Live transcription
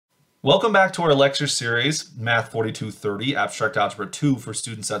Welcome back to our lecture series, Math 4230, Abstract Algebra 2 for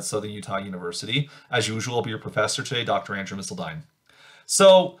students at Southern Utah University. As usual, I'll be your professor today, Dr. Andrew Missildine.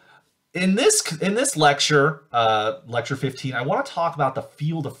 So in this lecture, lecture 15, I want to talk about the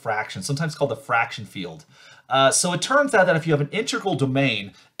field of fractions, sometimes called the fraction field. So it turns out that if you have an integral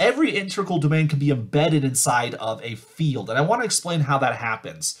domain, every integral domain can be embedded inside of a field. And I want to explain how that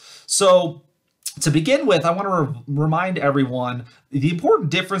happens. So to begin with, I want to remind everyone the important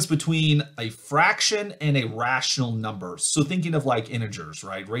difference between a fraction and a rational number. So thinking of like integers,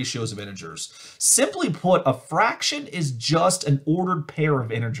 right? Ratios of integers. Simply put, a fraction is just an ordered pair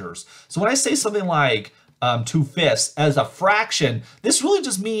of integers. So when I say something like 2/5 as a fraction, this really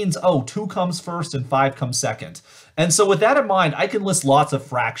just means, oh, 2 comes first and 5 comes second. And so with that in mind, I can list lots of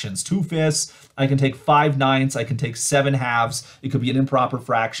fractions. 2/5, I can take 5/9, I can take 7/2. It could be an improper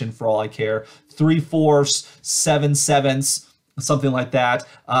fraction for all I care. 3/4, 7/7, something like that.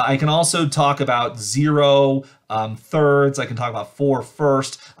 I can also talk about 0 thirds. I can talk about 4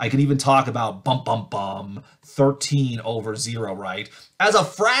 first. I can even talk about 13 over 0, right? As a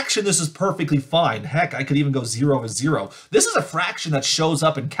fraction, this is perfectly fine. Heck, I could even go 0 over 0. This is a fraction that shows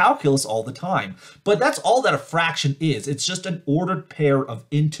up in calculus all the time. But that's all that a fraction is. It's just an ordered pair of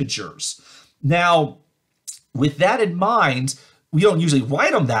integers. Now, with that in mind, we don't usually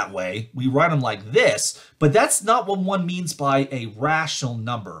write them that way. We write them like this, but that's not what one means by a rational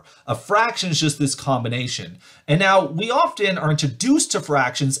number. A fraction is just this combination. And now we often are introduced to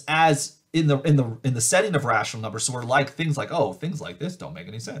fractions as in the setting of rational numbers. So we're like things like, oh, things like this don't make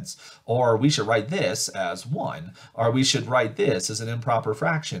any sense. Or we should write this as 1, or we should write this as an improper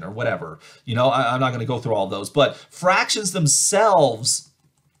fraction, or whatever. You know, I'm not going to go through all those, but fractions themselves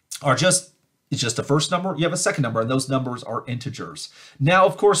are it's just a first number, you have a second number, and those numbers are integers. Now,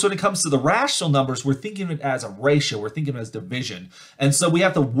 of course, when it comes to the rational numbers, we're thinking of it as a ratio, we're thinking of it as division. And so we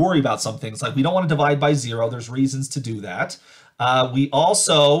have to worry about some things, like we don't want to divide by 0, there's reasons to do that. We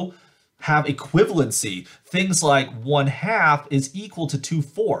also have equivalency. Things like 1/2 is equal to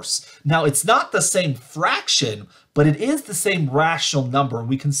 2/4. Now, it's not the same fraction, but it is the same rational number, and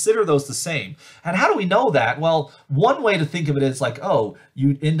we consider those the same. And how do we know that? Well, one way to think of it is like, oh,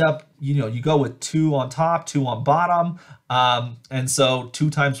 you end up, you go with 2 on top, 2 on bottom, and so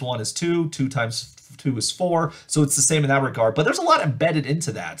 2 times 1 is 2, 2 times 2 is 4, so it's the same in that regard. But there's a lot embedded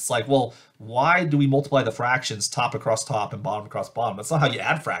into that. It's like, well, why do we multiply the fractions top across top and bottom across bottom? That's not how you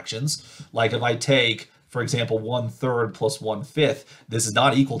add fractions. Like if I take, for example, 1/3 plus 1/5, this is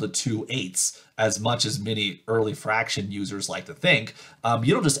not equal to 2/8, as much as many early fraction users like to think.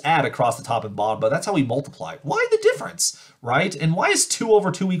 You don't just add across the top and bottom, but that's how we multiply. Why the difference, right? And why is 2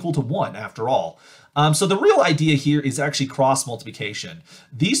 over 2 equal to 1 after all? So the real idea here is actually cross multiplication.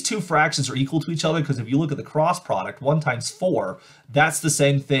 These two fractions are equal to each other because if you look at the cross product, 1 times 4, that's the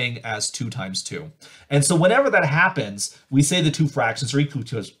same thing as 2 times 2. And so whenever that happens, we say the two fractions are equal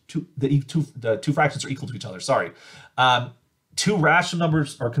to the two fractions are equal to each other. Sorry. Two rational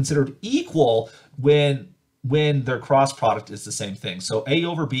numbers are considered equal when their cross product is the same thing. So A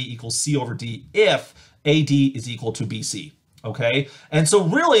over B equals C over D if AD is equal to BC. Okay, and so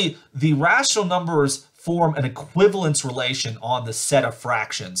really the rational numbers form an equivalence relation on the set of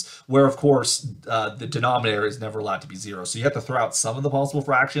fractions, where of course the denominator is never allowed to be 0. So you have to throw out some of the possible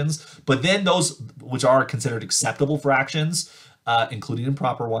fractions, but then those which are considered acceptable fractions, including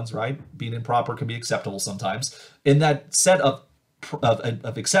improper ones, right? Being improper can be acceptable sometimes. In that set of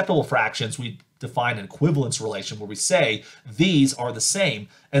acceptable fractions, we define an equivalence relation where we say these are the same.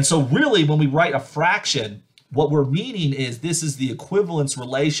 And so really when we write a fraction, what we're meaning is this is the equivalence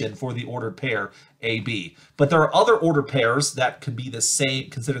relation for the ordered pair AB. But there are other ordered pairs that can be the same,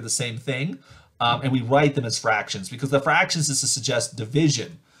 considered the same thing, and we write them as fractions because the fractions is to suggest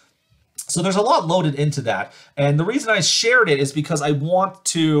division. So there's a lot loaded into that, and the reason I shared it is because I want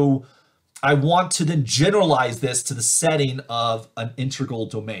to then generalize this to the setting of an integral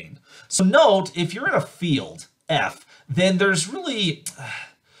domain. So note, if you're in a field F, then there's really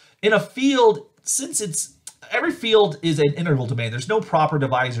in a field, since every field is an integral domain. There's no proper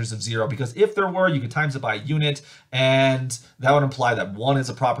divisors of 0 because if there were, you could times it by a unit, and that would imply that 1 is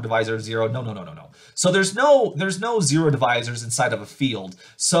a proper divisor of 0. No. So there's no 0 divisors inside of a field.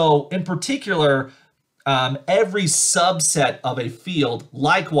 So in particular, every subset of a field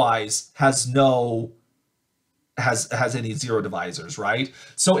likewise has any 0 divisors, right?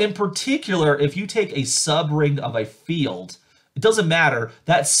 So in particular, if you take a subring of a field, it doesn't matter.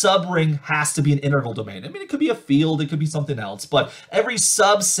 That subring has to be an integral domain. I mean, it could be a field, it could be something else, but every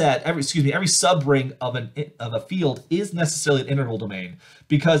subring of a field is necessarily an integral domain.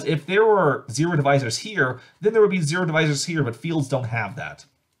 Because if there were 0 divisors here, then there would be 0 divisors here, but fields don't have that.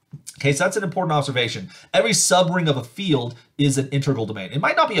 Okay, so that's an important observation. Every subring of a field is an integral domain. It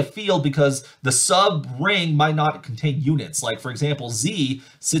might not be a field because the subring might not contain units. Like, for example, Z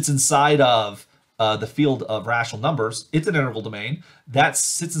sits inside of the field of rational numbers. It's an integral domain. That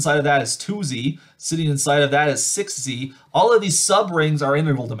sits inside of that is 2Z. Sitting inside of that is 6Z. All of these subrings are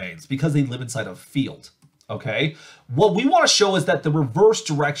integral domains because they live inside of a field. Okay, what we want to show is that the reverse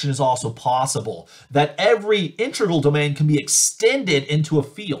direction is also possible, that every integral domain can be extended into a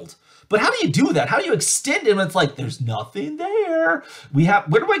field. But how do you do that? How do you extend it when it's like, there's nothing there? Where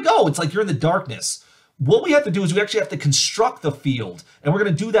do I go? It's like you're in the darkness. What we have to do is we actually have to construct the field, and we're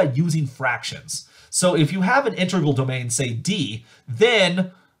going to do that using fractions. So if you have an integral domain, say D,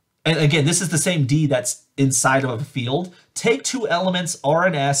 then, and again, this is the same D that's inside of a field, take two elements R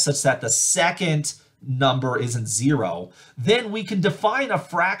and S such that the second number isn't 0, then we can define a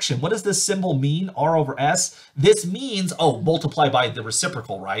fraction. What does this symbol mean, R over S? This means, multiply by the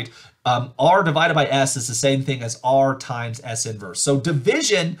reciprocal, right? R divided by S is the same thing as R times S inverse. So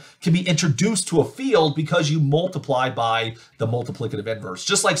division can be introduced to a field because you multiply by the multiplicative inverse.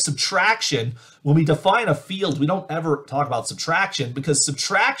 Just like subtraction, when we define a field, we don't ever talk about subtraction because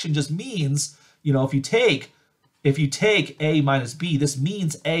subtraction just means, if you take A minus B, this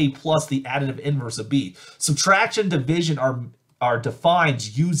means A plus the additive inverse of B. Subtraction, division are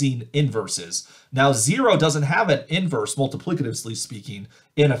defined using inverses. Now, 0 doesn't have an inverse, multiplicatively speaking,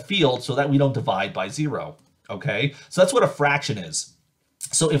 in a field, so that we don't divide by 0, okay? So that's what a fraction is.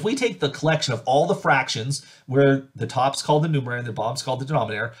 So if we take the collection of all the fractions where the top's called the numerator and the bottom's called the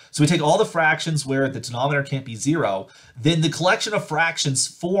denominator, so we take all the fractions where the denominator can't be 0, then the collection of fractions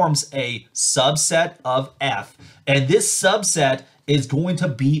forms a subset of F, and this subset is going to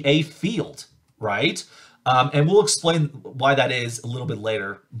be a field, right? And we'll explain why that is a little bit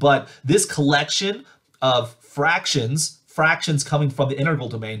later, but this collection of fractions coming from the integral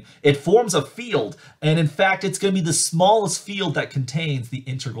domain, it forms a field, and in fact, it's going to be the smallest field that contains the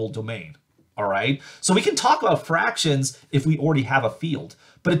integral domain, all right? So we can talk about fractions if we already have a field,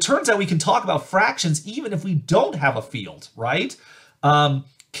 but it turns out we can talk about fractions even if we don't have a field, right?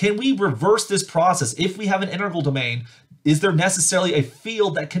 Can we reverse this process? If we have an integral domain, is there necessarily a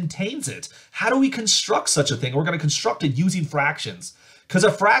field that contains it? How do we construct such a thing? We're going to construct it using fractions, because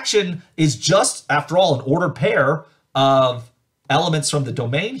a fraction is just, after all, an ordered pair of elements from the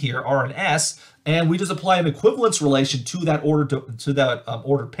domain here, R and S, and we just apply an equivalence relation to that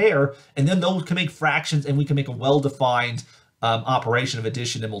ordered pair, and then those can make fractions, and we can make a well-defined operation of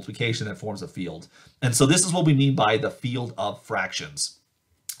addition and multiplication that forms a field. And so this is what we mean by the field of fractions.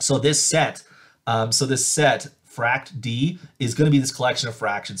 So this set, fract D, is going to be this collection of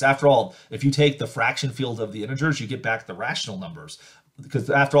fractions. After all, if you take the fraction field of the integers, you get back the rational numbers. Because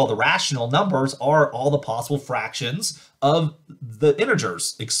after all, the rational numbers are all the possible fractions of the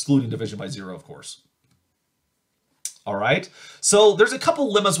integers, excluding division by 0, of course. All right, so there's a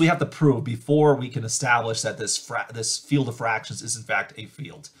couple lemmas we have to prove before we can establish that this field of fractions is in fact a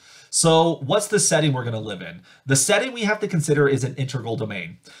field. So what's the setting we're going to live in? The setting we have to consider is an integral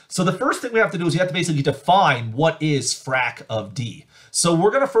domain. So the first thing we have to do is we have to basically define what is frac of D. So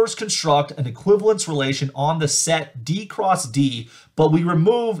we're going to first construct an equivalence relation on the set D cross D, but we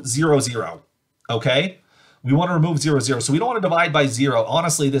remove 0, 0, okay? We want to remove 0, 0. So we don't want to divide by 0.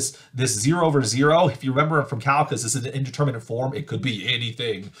 Honestly, this 0 over 0, if you remember from calculus, is an indeterminate form. It could be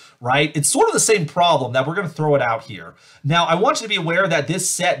anything, right? It's sort of the same problem that we're going to throw it out here. Now, I want you to be aware that this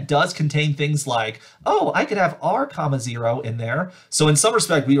set does contain things like, I could have R comma 0 in there. So in some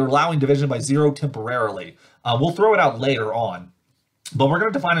respect, we are allowing division by 0 temporarily. We'll throw it out later on. But we're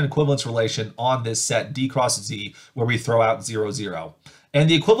going to define an equivalence relation on this set D cross Z where we throw out 0, 0. And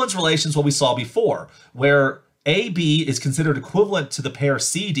the equivalence relation is what we saw before, where AB is considered equivalent to the pair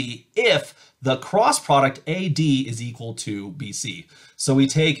CD if the cross product AD is equal to BC. So we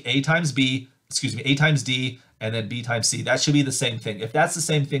take A times D, and then B times C. That should be the same thing. If that's the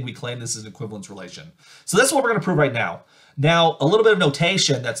same thing, we claim this is an equivalence relation. So that's what we're going to prove right now. Now, a little bit of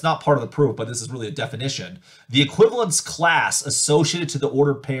notation that's not part of the proof, but this is really a definition. The equivalence class associated to the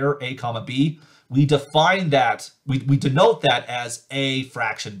ordered pair A comma B, we define that, we denote that as A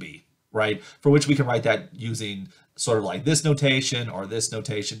fraction B, right? For which we can write that using sort of like this notation or this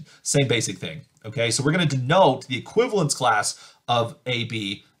notation, same basic thing, okay? So we're going to denote the equivalence class of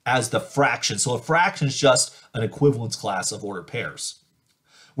AB as the fraction. So a fraction is just an equivalence class of ordered pairs.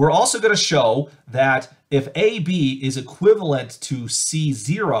 We're also going to show that if AB is equivalent to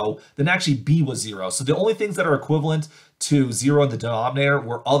C0, then actually B was 0. So the only things that are equivalent to 0 in the denominator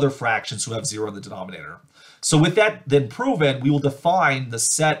were other fractions who have 0 in the denominator. So with that then proven, we will define the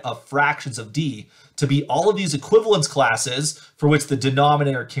set of fractions of D to be all of these equivalence classes for which the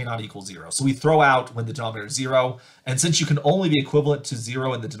denominator cannot equal 0. So we throw out when the denominator is 0. And since you can only be equivalent to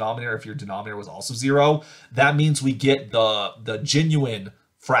 0 in the denominator if your denominator was also 0, that means we get the genuine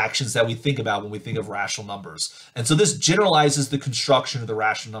fractions that we think about when we think of rational numbers. And so this generalizes the construction of the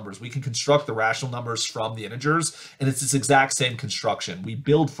rational numbers. We can construct the rational numbers from the integers, and it's this exact same construction. We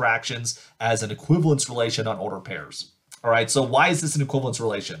build fractions as an equivalence relation on ordered pairs. All right, so why is this an equivalence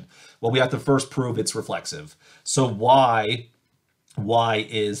relation? Well, we have to first prove it's reflexive. So why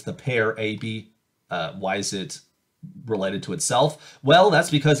is the pair AB, why is it related to itself? Well,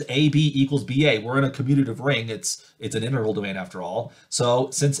 that's because AB equals BA. We're in a commutative ring. It's an integral domain after all. So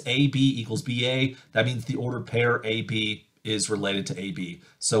since AB equals BA, that means the ordered pair AB is related to AB.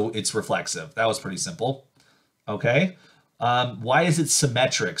 So it's reflexive. That was pretty simple. Okay. Why is it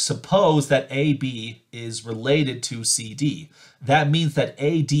symmetric? Suppose that AB is related to CD. That means that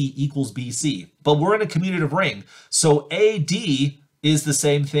AD equals BC. But we're in a commutative ring. So AD is the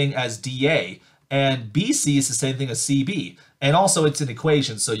same thing as DA. And BC is the same thing as CB. And also it's an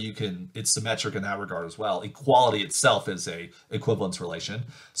equation, so it's symmetric in that regard as well. Equality itself is a equivalence relation.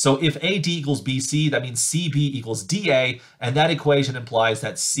 So if AD equals BC, that means CB equals DA, and that equation implies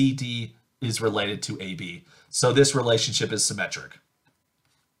that CD is related to AB. So this relationship is symmetric.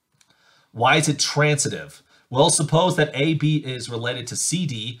 Why is it transitive? Well, suppose that AB is related to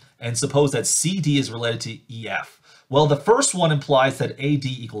CD, and suppose that CD is related to EF. Well, the first one implies that AD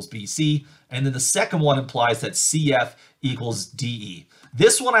equals BC, and then the second one implies that CF equals DE.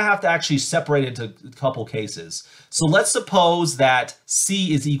 This one I have to actually separate into a couple cases. So let's suppose that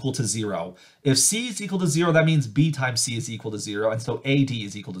C is equal to 0. If C is equal to 0, that means B times C is equal to 0, and so AD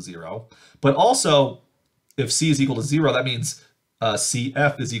is equal to 0. But also, if C is equal to 0, that means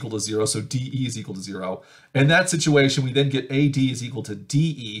CF is equal to 0, so DE is equal to 0. In that situation, we then get AD is equal to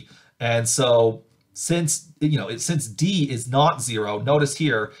DE, and so since D is not 0, notice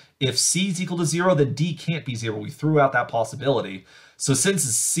here, if C is equal to 0, then D can't be 0. We threw out that possibility. So since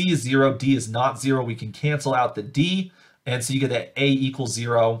C is 0, D is not 0, we can cancel out the D, and so you get that A equals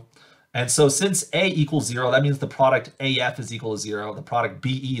 0. And so since A equals 0, that means the product AF is equal to 0. The product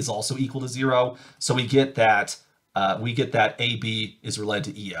BE is also equal to 0. So we get that AB is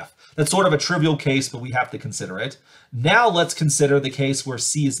related to EF. That's sort of a trivial case, but we have to consider it. Now let's consider the case where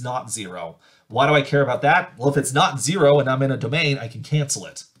C is not 0. Why do I care about that? Well, if it's not 0 and I'm in a domain, I can cancel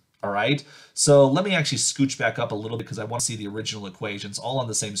it. All right. So let me actually scooch back up a little bit because I want to see the original equations all on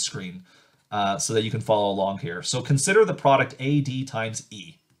the same screen so that you can follow along here. So consider the product AD times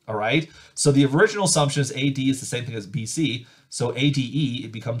E. All right. So the original assumption is AD is the same thing as BC. So ADE,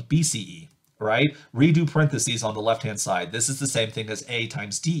 it becomes BCE. Right? Redo parentheses on the left-hand side. This is the same thing as A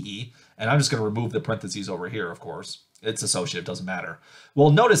times DE. And I'm just going to remove the parentheses over here, of course. It's associative, doesn't matter.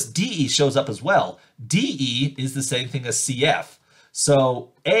 Well, notice DE shows up as well. DE is the same thing as CF.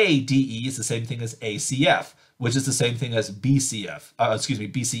 So ADE is the same thing as ACF, which is the same thing as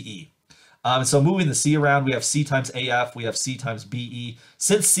BCE. So moving the C around, we have C times AF, we have C times BE.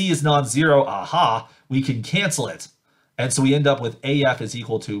 Since C is non-zero, we can cancel it. And so we end up with AF is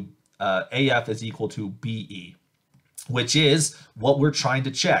equal to BE, which is what we're trying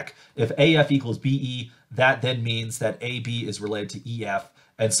to check. If AF equals BE, that then means that AB is related to EF.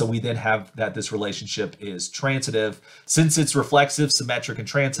 And so we then have that this relationship is transitive. Since it's reflexive, symmetric, and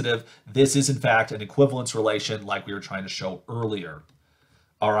transitive, this is in fact an equivalence relation like we were trying to show earlier.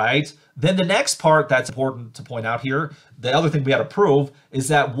 All right. Then the next part that's important to point out here, the other thing we had to prove is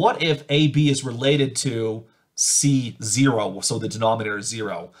that what if AB is related to C0, so the denominator is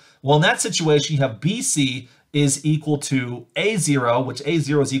 0? Well, in that situation, you have BC is equal to A0, which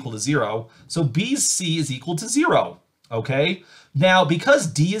A0 is equal to 0. So BC is equal to 0, okay? Now, because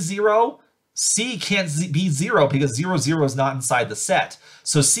D is 0, C can't be 0 because 0, 0 is not inside the set.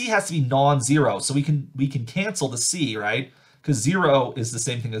 So C has to be non-zero. So we can cancel the C, right? Because 0 is the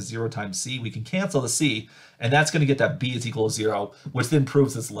same thing as 0 times C. We can cancel the C, and that's going to get that B is equal to 0, which then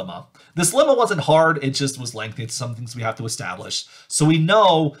proves this lemma. This lemma wasn't hard, it just was lengthy. It's some things we have to establish. So we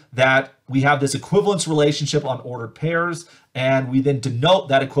know that we have this equivalence relationship on ordered pairs, and we then denote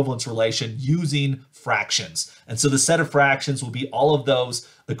that equivalence relation using fractions. And so the set of fractions will be all of those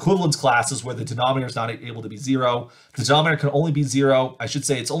equivalence classes where the denominator is not able to be 0. The denominator can only be 0. I should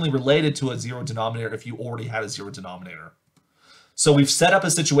say it's only related to a 0 denominator if you already had a 0 denominator. So we've set up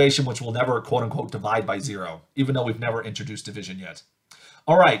a situation which will never, quote unquote, divide by 0, even though we've never introduced division yet.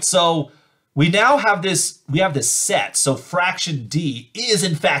 All right, so we now have this set. So fraction D is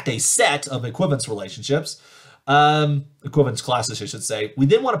in fact a set of equivalence relationships. equivalence classes, I should say, we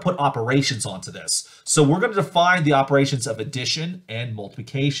then want to put operations onto this. So we're going to define the operations of addition and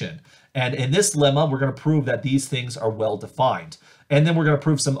multiplication. And in this lemma, we're going to prove that these things are well defined. And then we're going to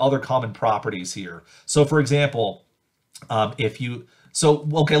prove some other common properties here. So for example, okay,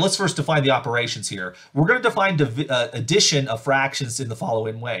 let's first define the operations here. We're going to define addition of fractions in the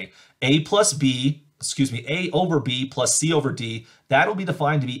following way. A over B plus C over D, that'll be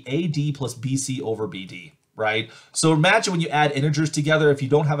defined to be AD plus BC over BD, right? So imagine when you add integers together, if you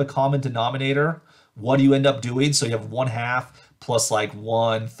don't have a common denominator, what do you end up doing? So you have 1/2 plus like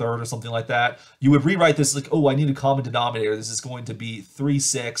 1/3 or something like that. You would rewrite this like, oh, I need a common denominator. This is going to be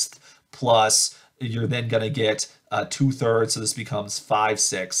 3/6 plus, you're then going to get 2/3, so this becomes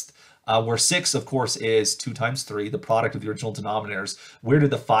 5/6. Where 6, of course, is 2 times 3, the product of the original denominators. Where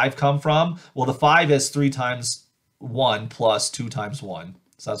did the 5 come from? Well, the 5 is 3 times 1 plus 2 times 1.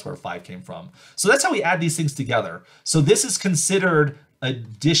 So that's where 5 came from. So that's how we add these things together. So this is considered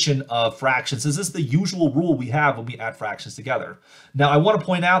addition of fractions. This is the usual rule we have when we add fractions together. Now, I want to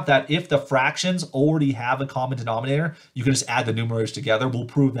point out that if the fractions already have a common denominator, you can just add the numerators together. We'll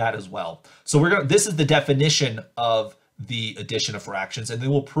prove that as well. So this is the definition of the addition of fractions, and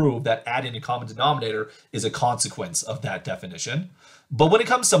then we'll prove that adding a common denominator is a consequence of that definition. But when it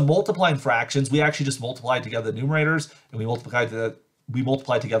comes to multiplying fractions, we actually just multiply together the numerators and we multiply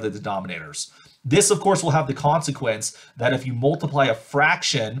together the denominators. This, of course, will have the consequence that if you multiply a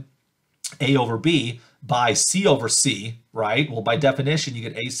fraction, A over B, by C over C, right? Well, by definition, you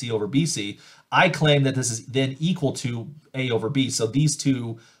get AC over BC. I claim that this is then equal to A over B. So these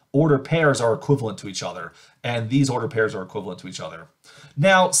two order pairs are equivalent to each other, and these order pairs are equivalent to each other.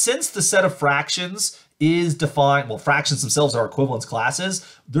 Now, since the set of fractions is defined, well, fractions themselves are equivalence classes,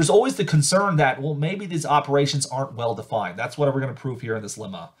 there's always the concern that, well, maybe these operations aren't well defined. That's what we're going to prove here in this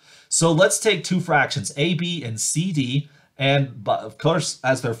lemma. So let's take two fractions, AB and CD, but of course,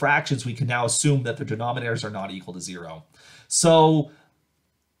 as they're fractions, we can now assume that their denominators are not equal to 0. So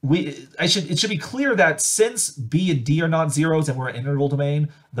it should be clear that since B and D are not zeros and we're an integral domain,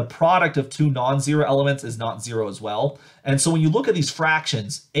 the product of two non-zero elements is not 0 as well. And so when you look at these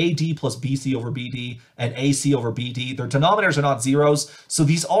fractions, AD plus BC over BD and AC over BD, their denominators are not zeros. So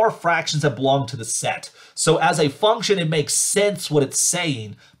these are fractions that belong to the set. So as a function, it makes sense what it's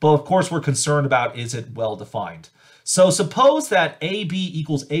saying, but of course we're concerned about, is it well defined? So suppose that AB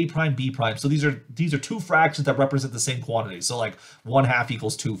equals A prime B prime. So these are two fractions that represent the same quantity. So like 1/2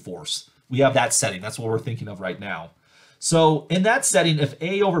 equals 2/4. We have that setting. That's what we're thinking of right now. So in that setting, if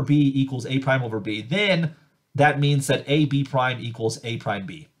A over B equals A prime over B, then that means that AB prime equals A prime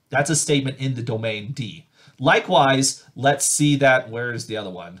B. That's a statement in the domain D. Likewise, let's see that, where's the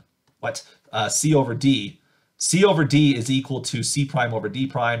other one? C over D. C over D is equal to C prime over D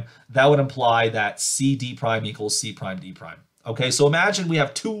prime. That would imply that C D prime equals C prime D prime. Okay, so imagine we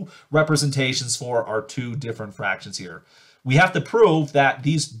have two representations for our two different fractions here. We have to prove that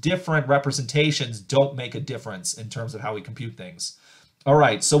these different representations don't make a difference in terms of how we compute things. All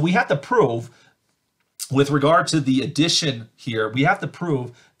right, so we have to prove, with regard to the addition here, we have to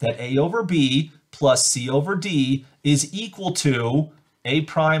prove that A over B plus C over D is equal to A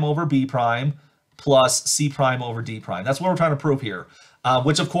prime over B prime plus C prime over D prime. That's what we're trying to prove here,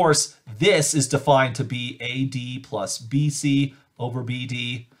 which of course, this is defined to be AD plus BC over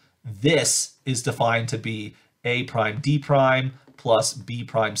BD. This is defined to be A prime D prime plus B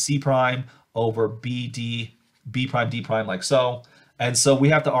prime C prime over BD, B prime D prime, like so. And so we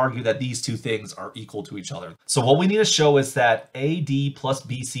have to argue that these two things are equal to each other. So what we need to show is that AD plus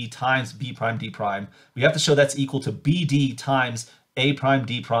BC times B prime D prime, we have to show that's equal to BD times A prime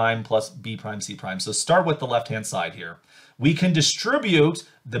D prime plus B prime C prime. So start with the left-hand side here. We can distribute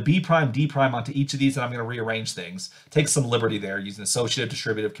the B prime D prime onto each of these, and I'm going to rearrange things. Take some liberty there using associative,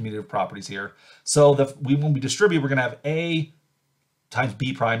 distributive, commutative properties here. So when we distribute, we're going to have A times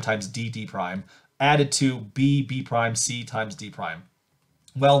B prime times D D prime added to B prime C times D prime.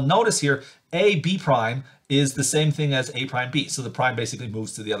 Well, notice here, A B prime is the same thing as A prime B. So the prime basically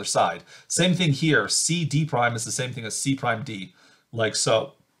moves to the other side. Same thing here, C D prime is the same thing as C prime D, like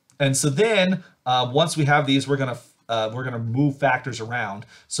so. And so then once we have these, we're gonna move factors around.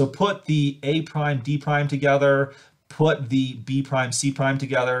 So put the A prime D prime together, put the B prime C prime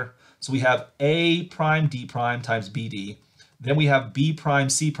together. So we have A prime D prime times BD. Then we have B prime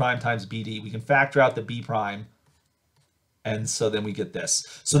C prime times BD. We can factor out the B prime. And so then we get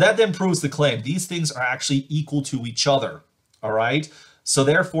this. So that then proves the claim. These things are actually equal to each other, all right? So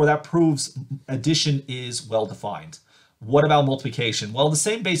therefore that proves addition is well defined. What about multiplication? Well, the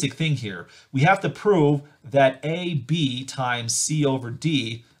same basic thing here. We have to prove that AB times C over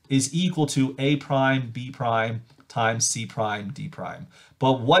D is equal to A prime B prime times C prime D prime.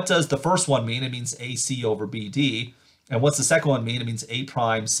 But what does the first one mean? It means AC over BD. And what's the second one mean? It means A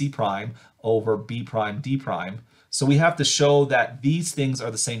prime C prime over B prime D prime. So we have to show that these things are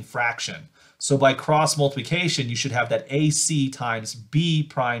the same fraction. So by cross multiplication, you should have that AC times B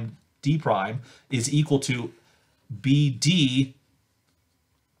prime D prime is equal to BD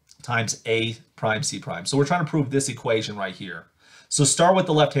times A prime C prime. So we're trying to prove this equation right here. So start with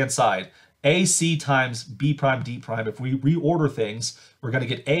the left-hand side. AC times B prime D prime. If we reorder things, we're going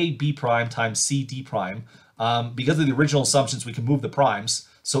to get A B prime times C D prime. Because of the original assumptions, we can move the primes.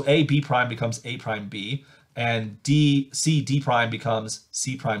 So A B prime becomes A prime B, and D C D prime becomes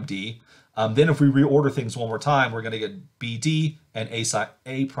C prime D. Then if we reorder things one more time, we're going to get BD and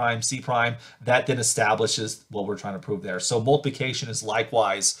A prime C prime. That then establishes what we're trying to prove there. So multiplication is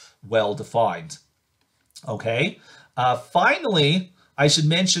likewise well defined. Okay. Finally, I should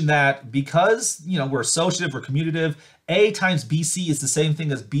mention that because we're associative or commutative, A times BC is the same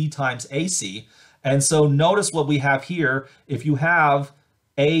thing as B times AC. And so notice what we have here. If you have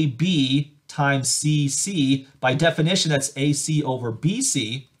AB times CC, by definition, that's AC over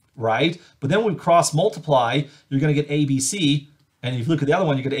BC, right? But then when we cross multiply, you're going to get ABC. And if you look at the other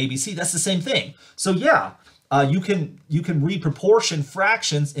one, you get ABC. That's the same thing. So yeah, you can reproportion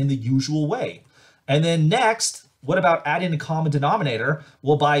fractions in the usual way. And then next, what about adding a common denominator?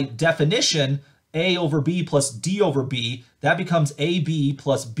 Well, by definition, A over B plus D over B, that becomes AB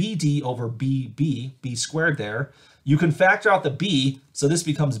plus BD over BB, B squared there. You can factor out the B, so this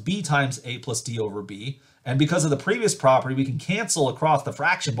becomes B times A plus D over B. And because of the previous property, we can cancel across the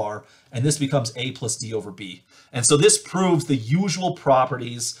fraction bar, and this becomes A plus D over B. And so this proves the usual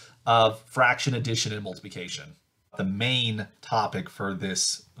properties of fraction addition and multiplication. The main topic for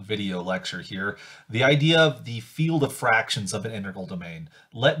this video lecture here, the idea of the field of fractions of an integral domain.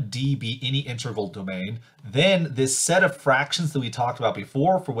 Let D be any integral domain. Then this set of fractions that we talked about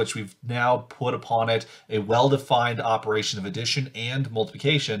before, for which we've now put upon it a well-defined operation of addition and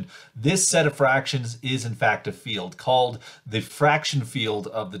multiplication, this set of fractions is in fact a field called the fraction field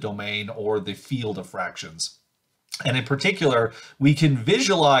of the domain, or the field of fractions. And in particular, we can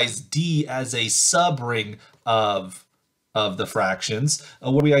visualize D as a subring of the fractions,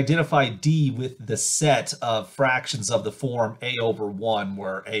 where we identify D with the set of fractions of the form A over 1,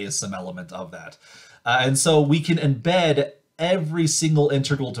 where A is some element of that. And so we can embed every single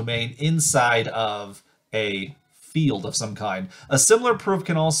integral domain inside of a field of some kind. A similar proof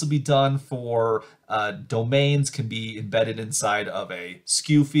can also be done for domains can be embedded inside of a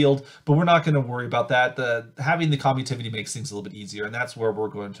skew field, but we're not going to worry about that. Having the commutativity makes things a little bit easier, and that's where we're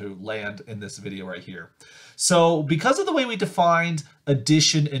going to land in this video right here. So because of the way we defined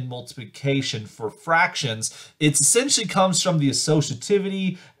addition and multiplication for fractions, it essentially comes from the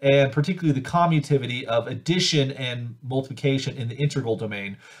associativity and particularly the commutativity of addition and multiplication in the integral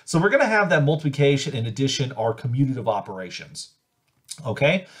domain. So we're going to have that multiplication and addition are commutative operations.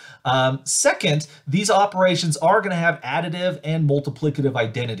 Okay. Second, these operations are going to have additive and multiplicative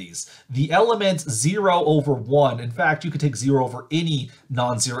identities. The element 0 over 1, in fact, you could take 0 over any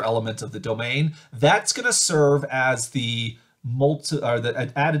non-zero element of the domain. That's going to serve as the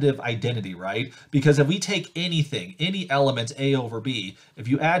additive identity, right? Because if we take anything, any element A over B, if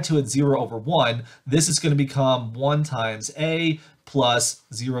you add to it 0 over 1, this is going to become 1 times A plus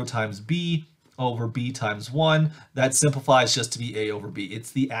 0 times B over B times 1. That simplifies just to be A over B.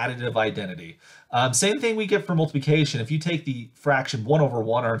 It's the additive identity. Same thing we get for multiplication. If you take the fraction 1 over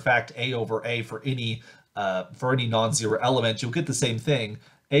 1, or in fact A over A for any non-zero element, you'll get the same thing.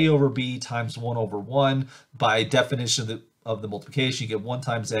 A over B times 1 over 1. By definition of the multiplication, you get 1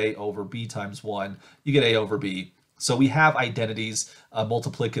 times A over B times 1. You get A over B. So we have identities,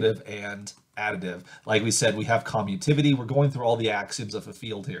 multiplicative and additive. Like we said, we have commutativity. We're going through all the axioms of a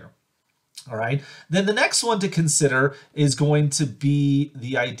field here. All right, then the next one to consider is going to be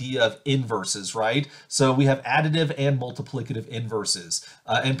the idea of inverses, right? So we have additive and multiplicative inverses.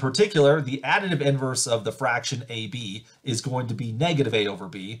 In particular, the additive inverse of the fraction AB is going to be negative A over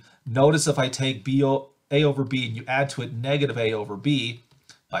B. Notice if I take A over B and you add to it negative A over B,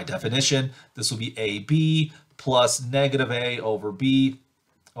 by definition, this will be AB plus negative A over B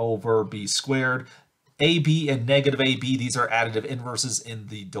squared. AB and negative AB, these are additive inverses in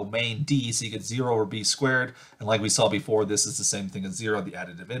the domain D, so you get 0 over B squared. And like we saw before, this is the same thing as 0, the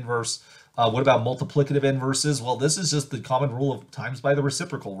additive inverse. What about multiplicative inverses? Well, this is just the common rule of times by the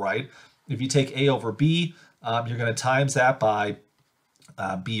reciprocal, right? If you take A over B, you're going to times that by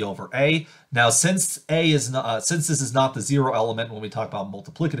B over A. Now, since since this is not the zero element when we talk about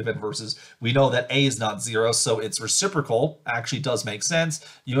multiplicative inverses, we know that A is not zero, so its reciprocal actually does make sense.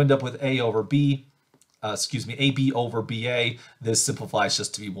 You end up with A over B, AB over BA. This simplifies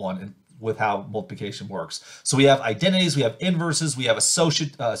just to be 1 and with how multiplication works. So we have identities, we have inverses, we have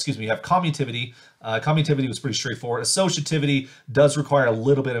we have commutativity. Commutativity was pretty straightforward. Associativity does require a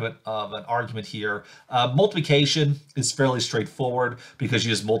little bit of an argument here. Multiplication is fairly straightforward because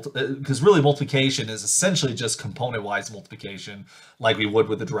because really multiplication is essentially just component-wise multiplication, like we would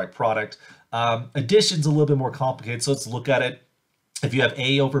with the direct product. Addition's a little bit more complicated, so let's look at it. If you have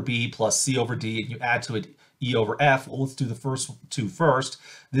A over B plus C over D and you add to it E over F, well, let's do the first two first.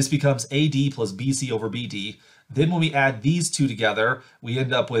 This becomes AD plus BC over BD. Then when we add these two together, we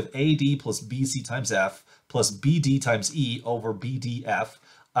end up with AD plus BC times F plus BD times E over BDF.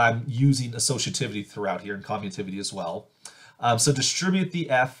 I'm using associativity throughout here and commutativity as well. So distribute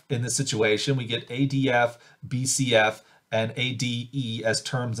the F in this situation. We get ADF, BCF, and ADE as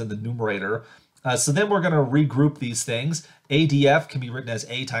terms in the numerator. So then we're going to regroup these things. ADF can be written as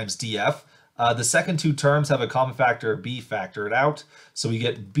A times DF. The second two terms have a common factor of B factored out. So we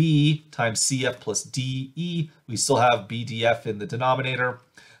get B times CF plus DE. We still have BDF in the denominator.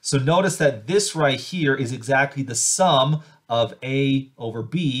 So notice that this right here is exactly the sum of A over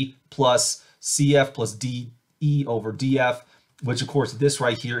B plus CF plus DE over DF, which of course this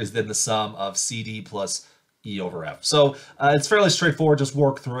right here is then the sum of CD plus E over F. So it's fairly straightforward, just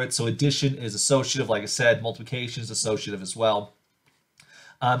work through it. So addition is associative, like I said, multiplication is associative as well.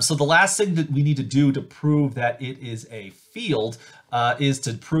 So the last thing that we need to do to prove that it is a field is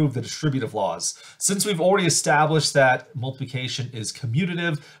to prove the distributive laws. Since we've already established that multiplication is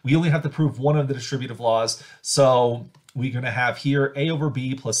commutative, we only have to prove one of the distributive laws. So we're going to have here A over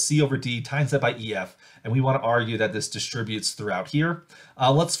B plus C over D times that by EF. And we want to argue that this distributes throughout here.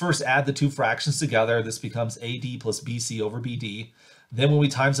 Let's first add the two fractions together. This becomes AD plus BC over BD. Then when we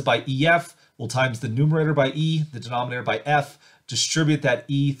times it by EF, we'll times the numerator by E, the denominator by F, distribute that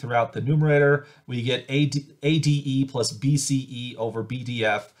E throughout the numerator. We get ADE plus BCE over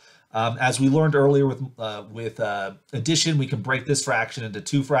BDF. As we learned earlier with addition, we can break this fraction into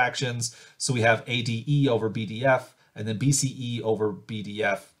two fractions. So we have ADE over BDF and then BCE over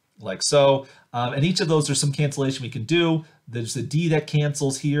BDF, like so. And each of those, there's some cancellation we can do. There's a D that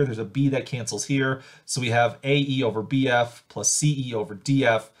cancels here. There's a B that cancels here. So we have AE over BF plus CE over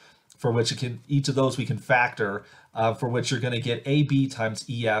DF, for which each of those we can factor, for which you're going to get AB times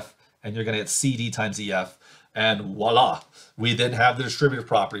EF, and you're going to get CD times EF, and voila, we then have the distributive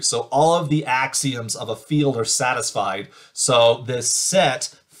property. So all of the axioms of a field are satisfied. So this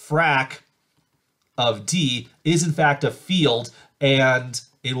set frac of D is in fact a field, and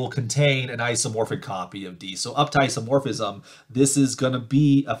it will contain an isomorphic copy of D. So up to isomorphism, this is going to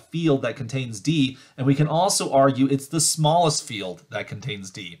be a field that contains D, and we can also argue it's the smallest field that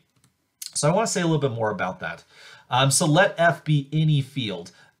contains D. So I want to say a little bit more about that. So let F be any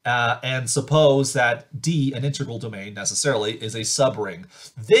field, and suppose that D, an integral domain necessarily, is a subring.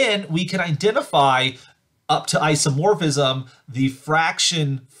 Then we can identify up to isomorphism the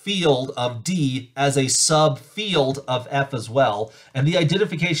fraction field of D as a subfield of F as well. And the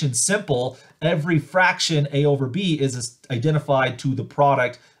identification is simple. Every fraction A over B is identified to the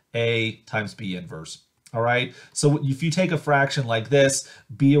product A times B inverse. All right, so if you take a fraction like this,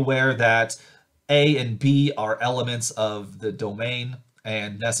 be aware that A and B are elements of the domain,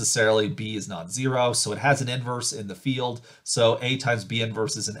 and necessarily B is not zero, so it has an inverse in the field. So A times B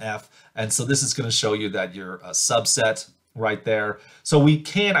inverse is an F, and so this is going to show you that you're a subset right there. So we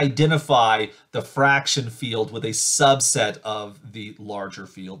can identify the fraction field with a subset of the larger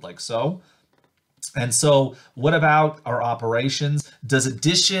field, like so. And so what about our operations? Does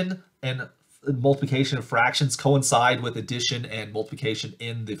addition and multiplication of fractions coincide with addition and multiplication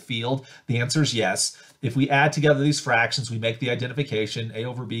in the field? The answer is yes. If we add together these fractions, we make the identification. A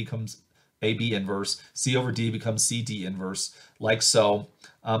over B becomes AB inverse. C over D becomes CD inverse, like so.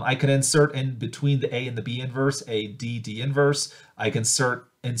 I can insert in between the A and the B inverse a D inverse. I can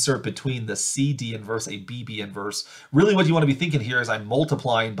insert between the CD inverse a BB inverse. Really what you want to be thinking here is I'm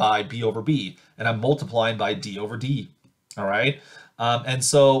multiplying by B over B, and I'm multiplying by D over D. All right? And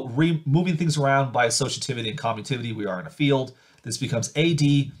so moving things around by associativity and commutativity, we are in a field. This becomes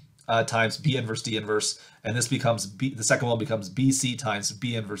AD times B inverse D inverse, and this becomes the second one becomes BC times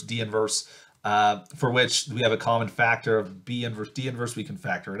B inverse D inverse, for which we have a common factor of B inverse D inverse. We can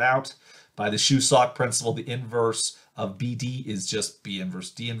factor it out. By the Shoe-Sock principle, the inverse of BD is just B inverse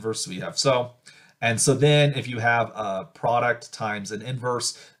D inverse. So we have so. And so then if you have a product times an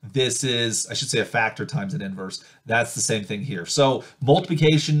inverse, this is, I should say, a factor times an inverse. That's the same thing here. So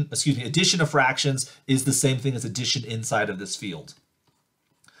addition of fractions is the same thing as addition inside of this field.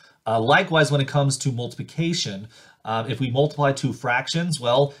 Likewise, when it comes to multiplication, if we multiply two fractions,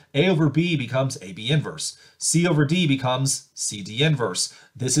 well, a over b becomes ab inverse. C over d becomes cd inverse.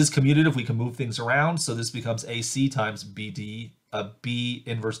 This is commutative. We can move things around. So this becomes ac times b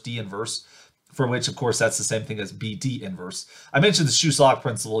inverse d inverse, for which, of course, that's the same thing as bd inverse. I mentioned the Schuss-Locke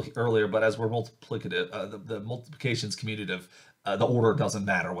principle earlier, but as we're multiplicative, the multiplication is commutative. The order doesn't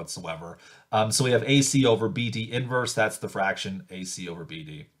matter whatsoever. So we have AC over BD inverse. That's the fraction AC over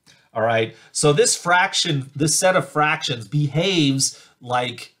BD. All right. So this set of fractions behaves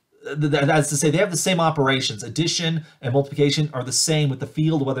like, that's to say, they have the same operations. Addition and multiplication are the same with the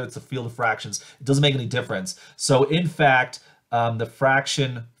field, whether it's a field of fractions. It doesn't make any difference. So in fact, the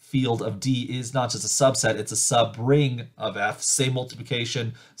fraction field of D is not just a subset, it's a subring of F, same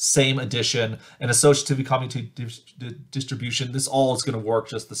multiplication, same addition, and associativity commutative distribution. This all is going to work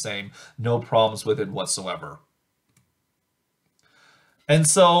just the same. No problems with it whatsoever. And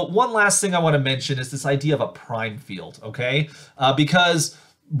so one last thing I want to mention is this idea of a prime field, okay? Because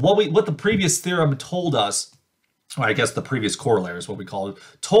what the previous theorem told us, or I guess the previous corollary is what we call it,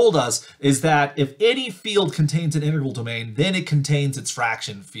 told us is that if any field contains an integral domain, then it contains its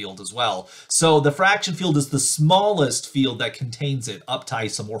fraction field as well. So the fraction field is the smallest field that contains it, up to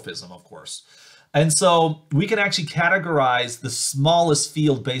isomorphism, of course. And so we can actually categorize the smallest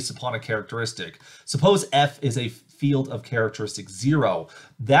field based upon a characteristic. Suppose F is a field of characteristic 0.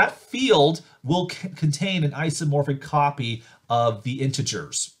 That field will contain an isomorphic copy of the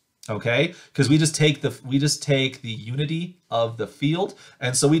integers. Okay, because we just take the unity of the field,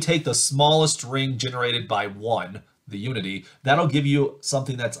 and so we take the smallest ring generated by 1, the unity. That'll give you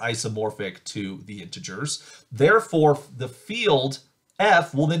something that's isomorphic to the integers. Therefore, the field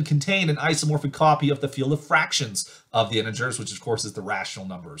F will then contain an isomorphic copy of the field of fractions of the integers, which of course is the rational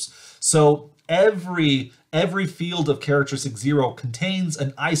numbers. So every field of characteristic 0 contains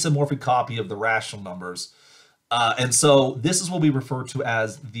an isomorphic copy of the rational numbers. And so this is what we refer to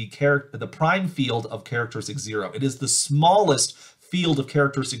as the prime field of characteristic 0. It is the smallest field of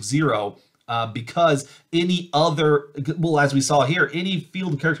characteristic 0 because any other, well, as we saw here, any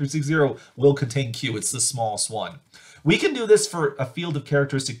field of characteristic 0 will contain Q. It's the smallest one. We can do this for a field of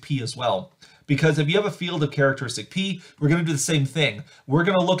characteristic P as well. Because if you have a field of characteristic P, we're going to do the same thing. We're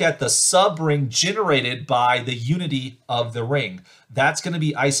going to look at the subring generated by the unity of the ring. That's going to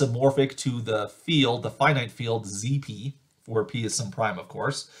be isomorphic to the field, the finite field ZP, where P is some prime, of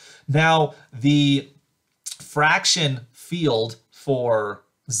course. Now, the fraction field for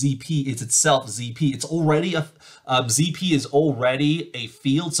ZP is itself ZP. It's already ZP is already a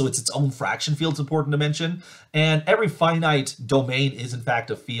field, so it's its own fraction field. It's important to mention. And every finite domain is in fact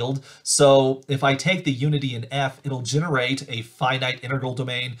a field. So if I take the unity in F, it'll generate a finite integral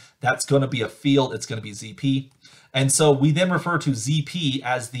domain. That's going to be a field. It's going to be ZP. And so we then refer to ZP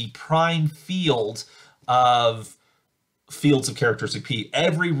as the prime field of fields of characteristic P.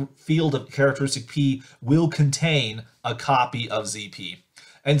 Every field of characteristic P will contain a copy of ZP.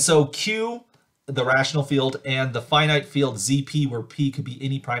 And so Q, the rational field, and the finite field ZP, where P could be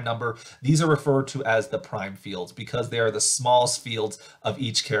any prime number, these are referred to as the prime fields because they are the smallest fields of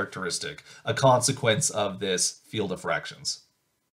each characteristic, a consequence of this field of fractions.